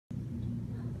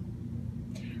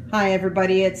Hi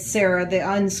everybody, it's Sarah, the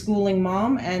unschooling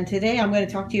mom, and today I'm going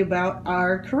to talk to you about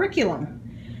our curriculum.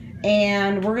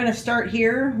 And we're going to start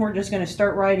here. We're just going to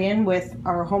start right in with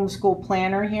our homeschool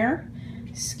planner here.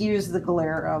 Excuse the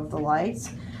glare of the lights.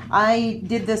 I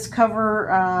did this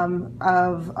cover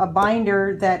of a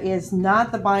binder that is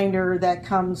not the binder that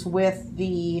comes with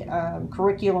the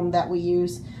curriculum that we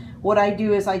use. What I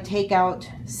do is I take out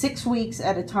 6 weeks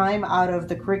at a time out of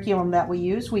the curriculum that we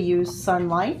use. We use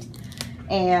Sunlight.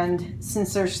 And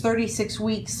since there's 36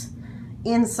 weeks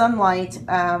in Sunlight,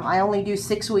 I only do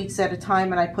 6 weeks at a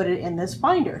time, and I put it in this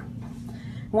binder.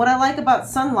 What I like about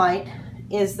Sunlight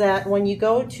is that when you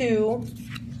go to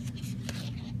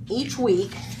each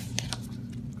week,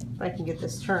 if I can get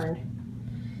this turned,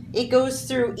 it goes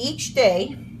through each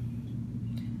day,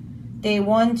 day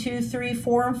 1, 2, 3,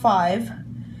 4, and 5,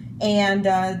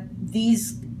 and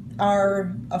these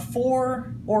are a 4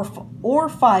 or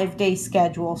 5 day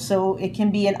schedule, so it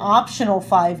can be an optional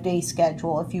 5-day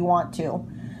schedule if you want to.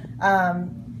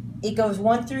 It goes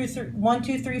 1,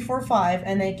 2, 3, 4, 5,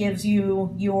 and it gives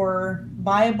you your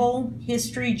Bible,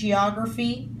 history,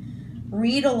 geography,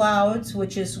 read alouds,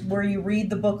 which is where you read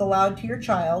the book aloud to your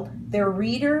child, their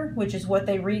reader, which is what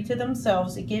they read to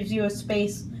themselves. It gives you a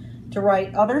space to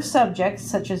write other subjects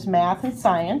such as math and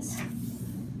science.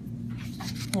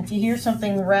 If you hear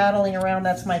something rattling around,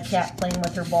 that's my cat playing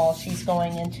with her ball. She's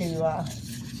going into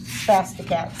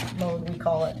fast-to-cat mode, we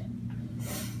call it.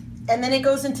 And then it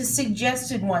goes into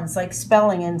suggested ones like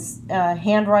spelling and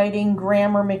handwriting,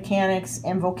 grammar, mechanics,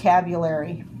 and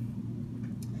vocabulary.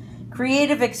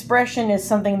 Creative expression is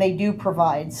something they do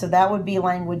provide, so that would be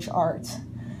language arts.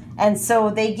 And so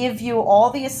they give you all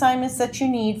the assignments that you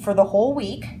need for the whole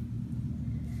week.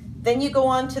 Then you go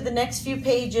on to the next few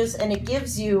pages, and it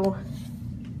gives you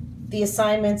the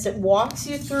assignments. It walks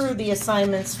you through the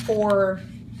assignments for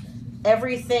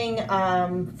everything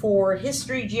for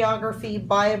history, geography,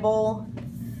 Bible,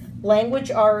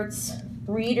 language arts,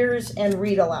 readers, and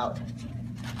read aloud.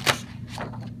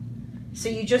 So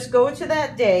you just go to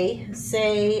that day,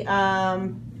 say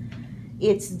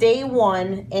it's day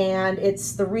 1, and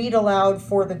it's the read aloud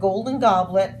for the Golden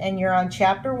Goblet, and you're on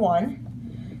chapter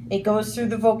 1. It goes through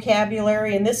the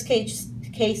vocabulary. In this case,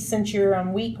 since you're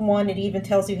on week 1, it even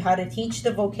tells you how to teach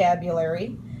the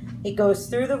vocabulary. It goes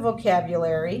through the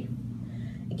vocabulary.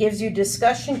 It gives you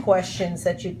discussion questions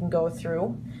that you can go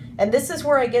through. And this is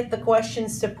where I get the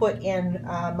questions to put in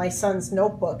my son's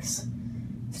notebooks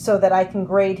so that I can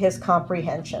grade his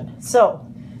comprehension. So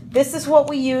this is what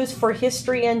we use for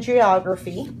history and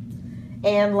geography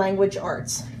and language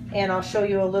arts. And I'll show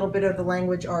you a little bit of the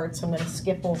language arts. I'm going to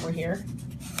skip over here.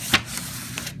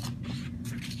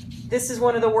 This is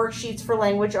one of the worksheets for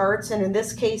language arts, and in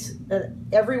this case,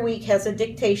 every week has a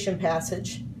dictation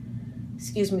passage.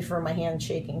 Excuse me for my hand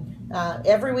shaking.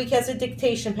 Every week has a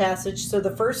dictation passage, so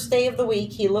the first day of the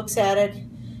week, he looks at it.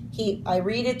 I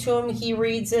read it to him, he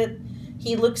reads it.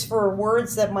 He looks for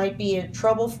words that might be a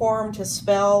trouble for him to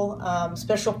spell,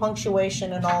 special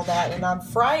punctuation and all that. And on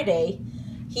Friday,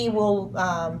 he will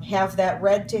have that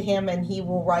read to him, and he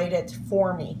will write it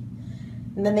for me.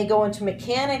 And then they go into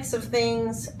mechanics of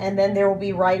things, and then there will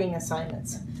be writing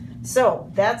assignments. So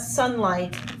that's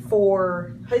Sunlight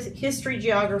for history,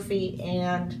 geography,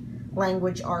 and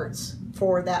language arts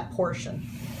for that portion.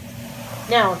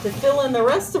 Now, to fill in the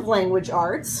rest of language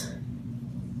arts,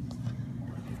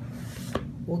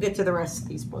 we'll get to the rest of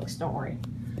these books, don't worry.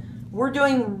 We're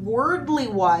doing Wordly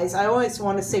Wise. I always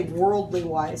want to say Worldly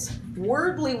Wise.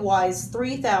 Wordly Wise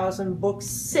 3000, book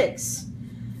 6.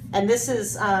 And this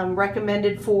is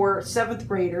recommended for 7th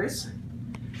graders.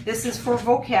 This is for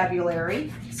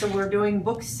vocabulary. So we're doing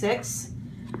book 6.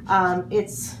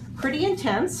 It's pretty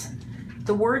intense.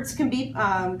 The words can be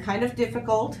kind of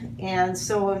difficult. And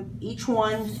so each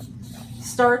one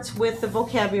starts with the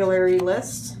vocabulary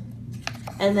list.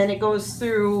 And then it goes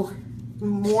through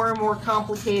more and more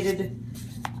complicated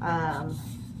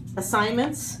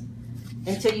assignments,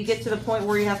 until you get to the point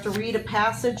where you have to read a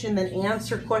passage and then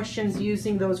answer questions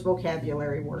using those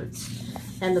vocabulary words.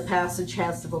 And the passage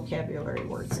has the vocabulary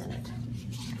words in it.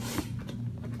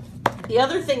 The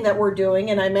other thing that we're doing,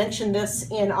 and I mentioned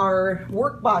this in our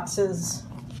workboxes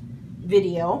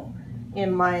video,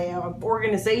 in my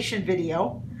organization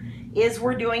video, is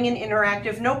we're doing an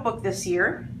interactive notebook this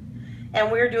year.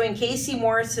 And we're doing Casey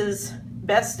Morris's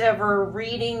Best Ever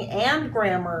Reading and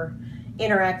Grammar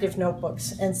interactive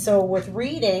notebooks. And so with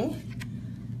reading,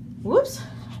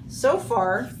 so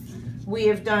far we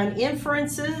have done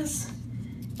inferences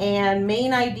and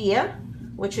main idea,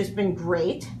 which has been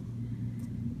great.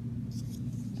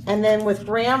 And then with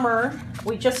grammar,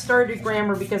 we just started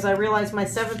grammar because I realized my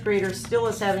 7th grader still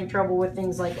is having trouble with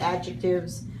things like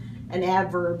adjectives and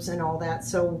adverbs and all that.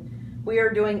 So we are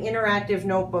doing interactive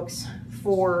notebooks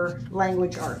for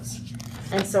language arts.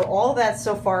 And so all that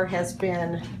so far has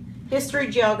been history,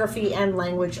 geography, and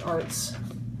language arts.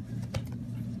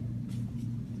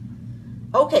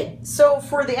 Okay, so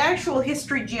for the actual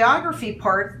history geography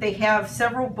part, they have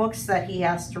several books that he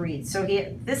has to read. So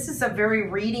this is a very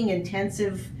reading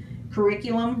intensive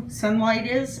curriculum, Sunlight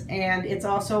is, and it's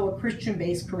also a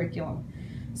Christian-based curriculum.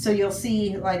 So you'll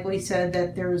see, like we said,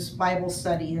 that there's Bible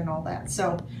study and all that.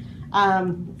 So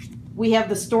we have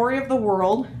the Story of the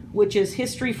World, which is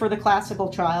history for the classical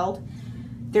child.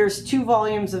 There's 2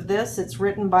 volumes of this. It's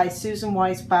written by Susan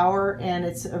Weiss Bauer, and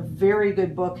it's a very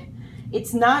good book.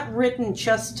 It's not written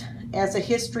just as a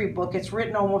history book. It's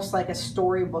written almost like a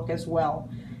storybook as well.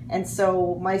 And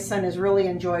so my son has really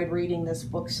enjoyed reading this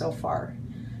book so far.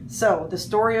 So The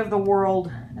Story of the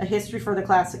World, A History for the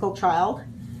Classical Child,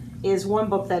 is one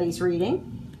book that he's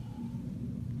reading.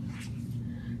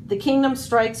 The Kingdom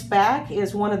Strikes Back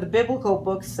is one of the biblical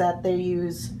books that they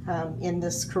use in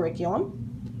this curriculum.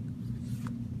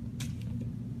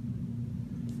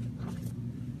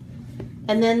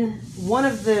 And then one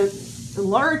of the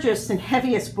largest and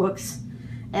heaviest books,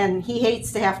 and he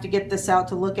hates to have to get this out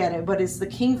to look at it, but it's the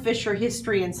Kingfisher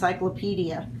History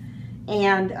Encyclopedia.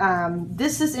 And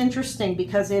this is interesting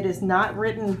because it is not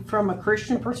written from a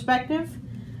Christian perspective.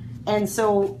 And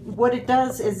so what it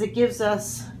does is it gives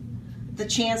us the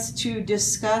chance to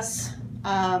discuss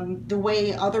the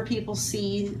way other people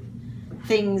see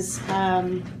things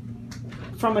from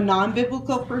a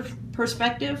non-biblical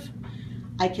perspective.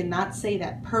 I cannot say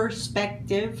that,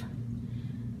 perspective.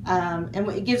 And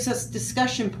it gives us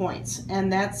discussion points,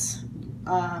 and that's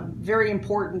very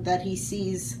important that he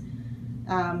sees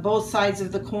both sides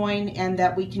of the coin and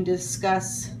that we can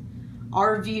discuss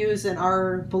our views and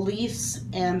our beliefs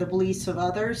and the beliefs of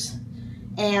others.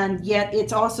 And yet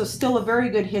it's also still a very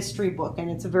good history book, and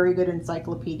it's a very good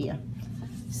encyclopedia.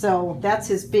 So that's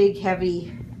his big,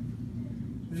 heavy,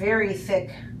 very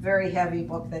thick, very heavy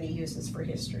book that he uses for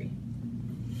history.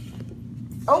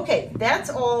 Okay, that's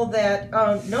all that,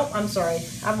 nope, I'm sorry,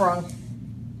 I'm wrong.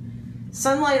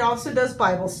 Sunlight also does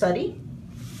Bible study.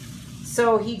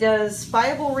 So he does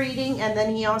Bible reading, and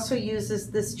then he also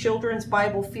uses this children's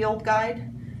Bible field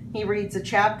guide. He reads a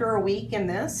chapter a week in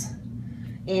this.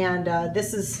 And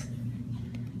this is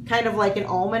kind of like an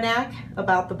almanac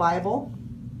about the Bible.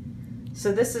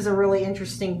 So this is a really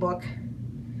interesting book.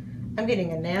 I'm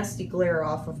getting a nasty glare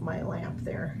off of my lamp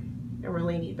there. I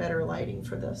really need better lighting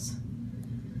for this.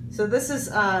 So this is,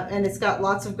 and it's got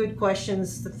lots of good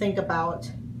questions to think about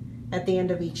at the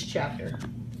end of each chapter.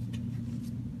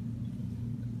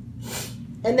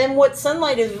 And then what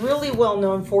Sunlight is really well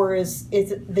known for is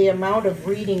the amount of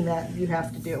reading that you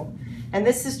have to do. And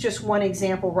this is just one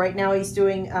example. Right now he's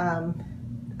doing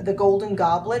The Golden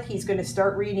Goblet. He's going to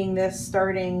start reading this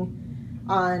starting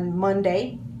on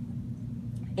Monday.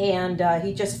 And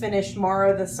he just finished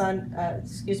Mara,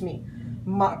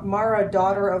 Mara,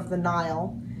 Daughter of the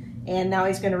Nile. And now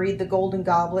he's going to read The Golden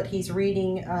Goblet. He's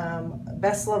reading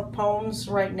Best Loved Poems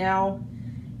right now.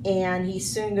 And he's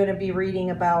soon going to be reading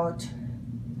about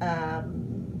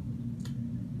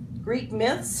Greek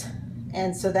myths.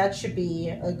 And so that should be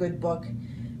a good book.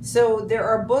 So there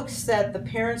are books that the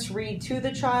parents read to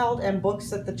the child and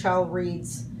books that the child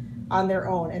reads on their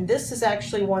own. And this is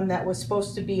actually one that was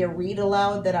supposed to be a read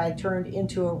aloud that I turned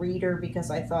into a reader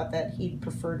because I thought that he'd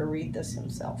prefer to read this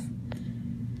himself.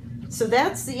 So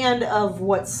that's the end of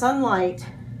what Sunlight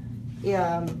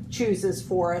chooses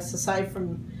for us, aside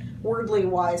from Wordly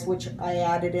Wise, which I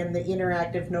added in the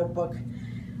interactive notebook.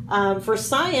 For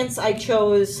science, I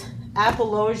chose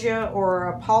Apologia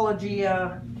or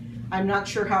Apologia. I'm not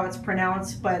sure how it's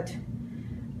pronounced, but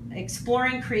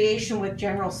Exploring Creation with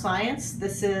General Science.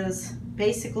 This is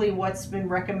basically what's been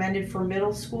recommended for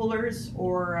middle schoolers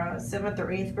or 7th or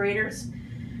 8th graders.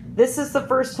 This is the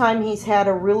first time he's had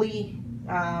a real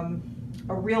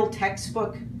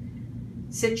textbook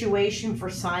situation for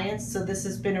science, so this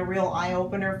has been a real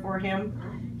eye-opener for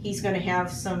him. He's going to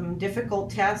have some difficult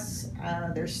tests.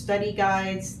 There's study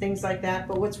guides, things like that.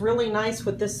 But what's really nice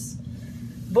with this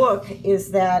book is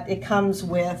that it comes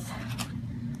with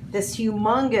this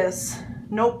humongous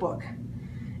notebook.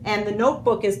 And the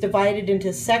notebook is divided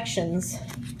into sections.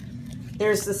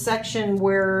 There's the section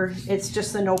where it's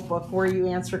just a notebook where you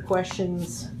answer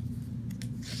questions.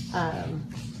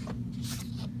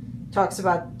 Talks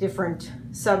about different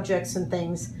subjects and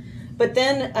things. But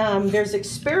then there's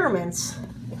experiments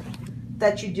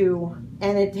that you do,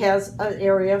 and it has an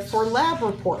area for lab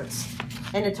reports.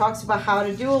 and it talks about how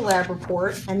to do a lab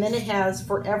report, and then it has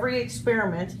for every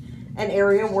experiment an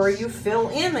area where you fill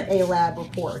in a lab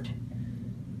report.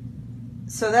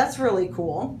 So that's really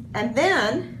cool. And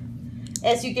then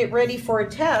as you get ready for a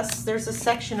test, there's a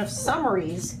section of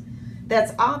summaries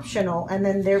that's optional, and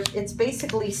then it's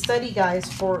basically study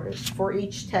guides for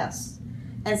each test.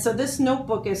 And so this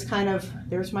notebook is kind of,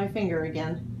 there's my finger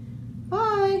again.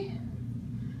 Bye.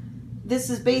 This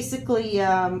is basically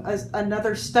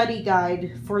another study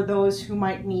guide for those who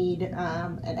might need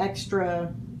an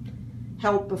extra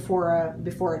help before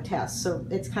a test. So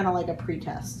it's kind of like a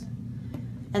pre-test.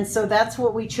 And so that's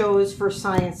what we chose for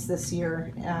science this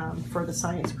year, for the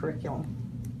science curriculum.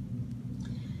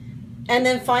 And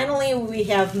then finally we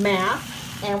have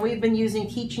math, and we've been using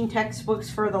teaching textbooks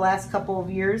for the last couple of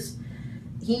years.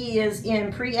 He is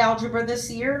in Pre-Algebra this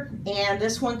year, and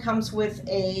this one comes with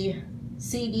a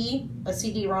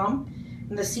CD-ROM,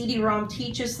 and the CD-ROM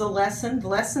teaches the lesson. The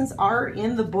lessons are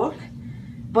in the book,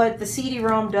 but the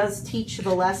CD-ROM does teach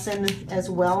the lesson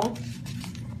as well.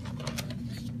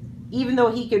 Even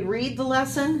though he could read the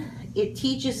lesson, it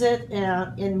teaches it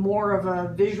in more of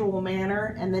a visual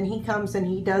manner, and then he comes and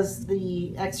he does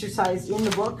the exercise in the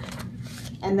book,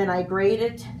 and then I grade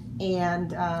it,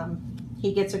 and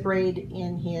he gets a grade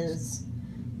in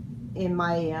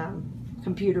my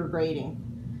computer grading.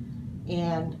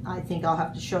 And I think I'll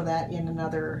have to show that in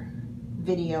another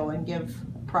video and give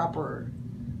a proper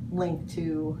link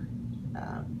to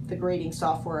the grading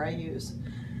software I use.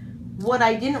 What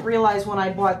I didn't realize when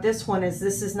I bought this one is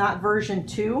this is not version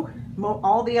 2.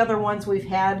 All the other ones we've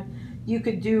had, you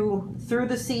could do through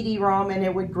the CD-ROM and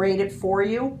it would grade it for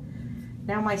you.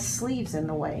 Now my sleeve's in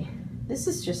the way. This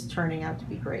is just turning out to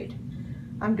be great.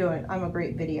 I'm a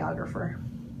great videographer.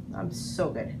 I'm so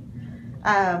good.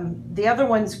 The other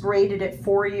one's graded it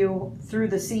for you through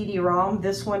the CD-ROM.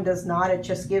 This one does not. It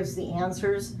just gives the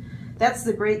answers. That's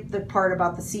the part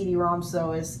about the CD-ROMs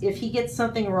though, is if he gets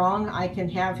something wrong, I can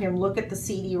have him look at the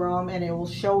CD-ROM and it will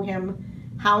show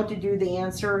him how to do the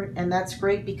answer. And that's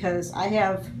great because I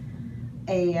have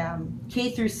a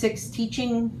K through 6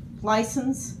 teaching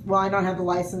license. Well, I don't have the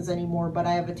license anymore, but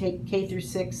I have a K through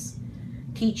 6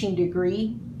 teaching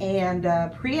degree, and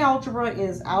pre-algebra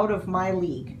is out of my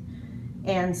league.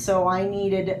 And so I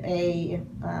needed a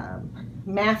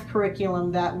math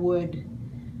curriculum that would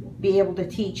be able to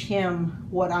teach him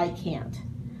what I can't.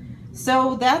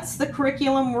 So that's the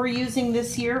curriculum we're using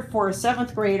this year for a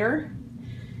 7th grader.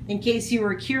 In case you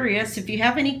were curious, if you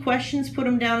have any questions, put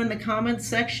them down in the comments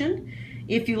section.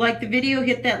 If you like the video,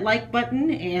 hit that like button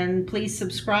and please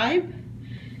subscribe.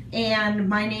 And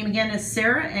my name again is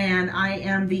Sarah, and I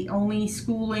am the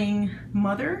Onlyschooling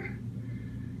mother,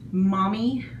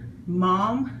 mommy,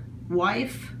 mom,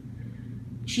 wife,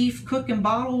 chief cook and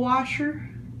bottle washer.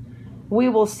 We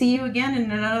will see you again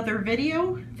in another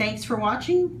video. Thanks for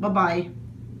watching. Bye-bye.